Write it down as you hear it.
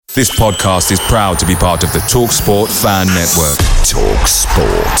This podcast is proud to be part of the TalkSport Fan Network.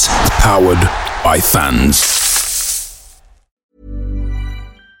 TalkSport. Powered by fans.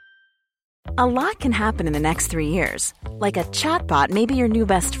 A lot can happen in the next 3 years. Like a chatbot may be your new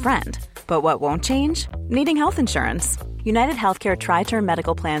best friend. But what won't change? Needing health insurance. United Healthcare Tri-Term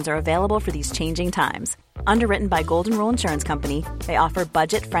Medical Plans are available for these changing times. Underwritten by Golden Rule Insurance Company, they offer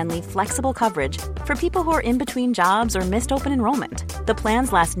budget-friendly, flexible coverage for people who are in between jobs or missed open enrollment. The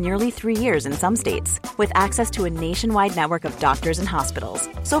plans last nearly 3 years in some states, with access to a nationwide network of doctors and hospitals.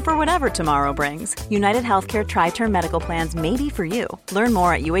 So for whatever tomorrow brings, United Healthcare Tri-Term Medical Plans may be for you. Learn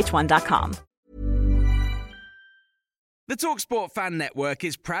more at uh1.com. The TalkSport Fan Network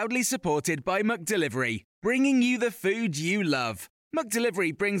is proudly supported by McDelivery, bringing you the food you love.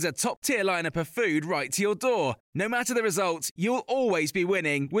 McDelivery brings a top-tier lineup of food right to your door. No matter the result, you'll always be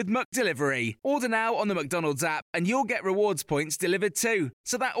winning with McDelivery. Order now on the McDonald's app and you'll get rewards points delivered too.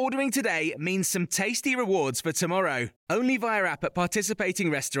 So that ordering today means some tasty rewards for tomorrow. Only via app at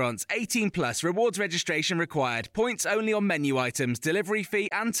participating restaurants. 18 plus. Rewards registration required. Points only on menu items. Delivery fee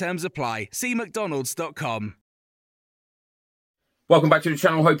and terms apply. See mcdonalds.com. Welcome back to the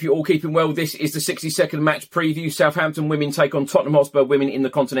channel. Hope you're all keeping well. This is the 60-second match preview. Southampton women take on Tottenham Hotspur women in the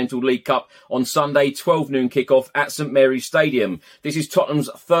Continental League Cup on Sunday, 12 noon kickoff at St Mary's Stadium. This is Tottenham's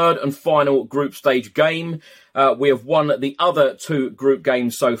third and final group stage game. We have won the other two group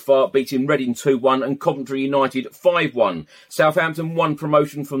games so far, beating Reading 2-1 and Coventry United 5-1. Southampton won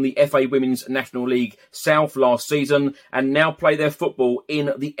promotion from the FA Women's National League South last season and now play their football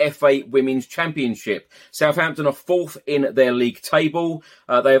in the FA Women's Championship. Southampton are fourth in their league table.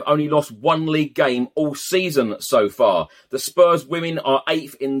 They have only lost one league game all season so far. The Spurs women are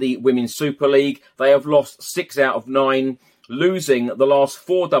eighth in the Women's Super League. They have lost 6 out of 9. Losing the last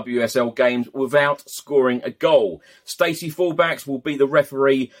 4 WSL games without scoring a goal. Stacey Fullbacks will be the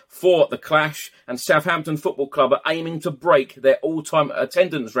referee for the clash, and Southampton Football Club are aiming to break their all-time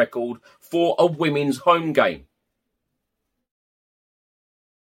attendance record for a women's home game.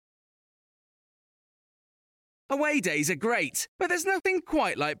 Away days are great, but there's nothing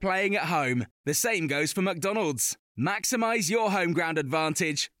quite like playing at home. The same goes for McDonald's. Maximise your home ground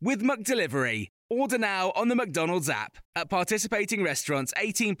advantage with McDelivery. Order now on the McDonald's app. At participating restaurants,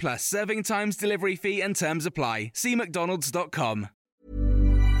 18 plus, serving times, delivery fee and terms apply. See mcdonalds.com.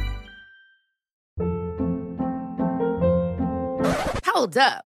 Hold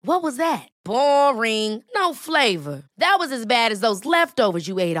up. What was that? Boring. No flavor. That was as bad as those leftovers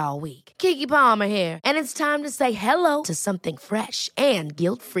you ate all week. Keke Palmer here. And it's time to say hello to something fresh and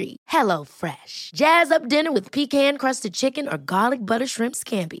guilt-free. Hello Fresh. Jazz up dinner with pecan-crusted chicken or garlic butter shrimp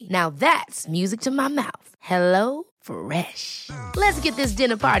scampi. Now that's music to my mouth. Hello Fresh. Let's get this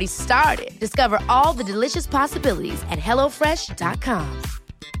dinner party started. Discover all the delicious possibilities at HelloFresh.com.